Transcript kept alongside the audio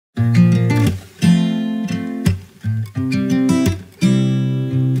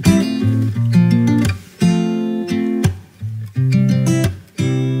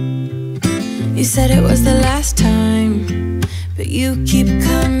said it was the last time, but you keep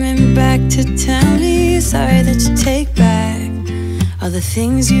coming back to tell me sorry that you take back all the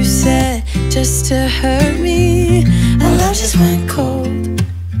things you said just to hurt me. Our love just went cold,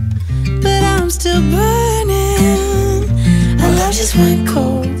 but I'm still burning. Our love just went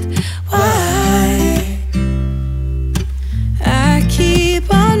cold. Why? I keep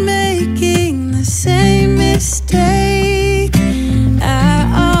on making the same mistake. I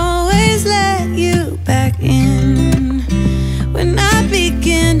always let you back in when I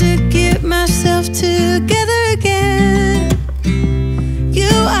begin to get myself together again. You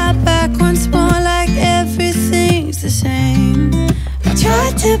are back once more like everything's the same. I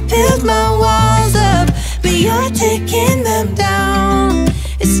tried to build my walls up, but you're taking them down.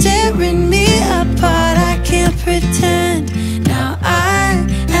 It's tearing me apart, I can't pretend. Now I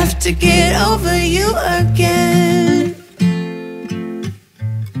have to get over you again.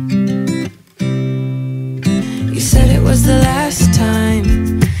 You said it was the last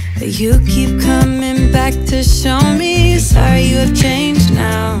time, but you keep coming back to show me sorry you have changed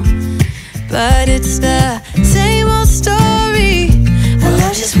now. But it's the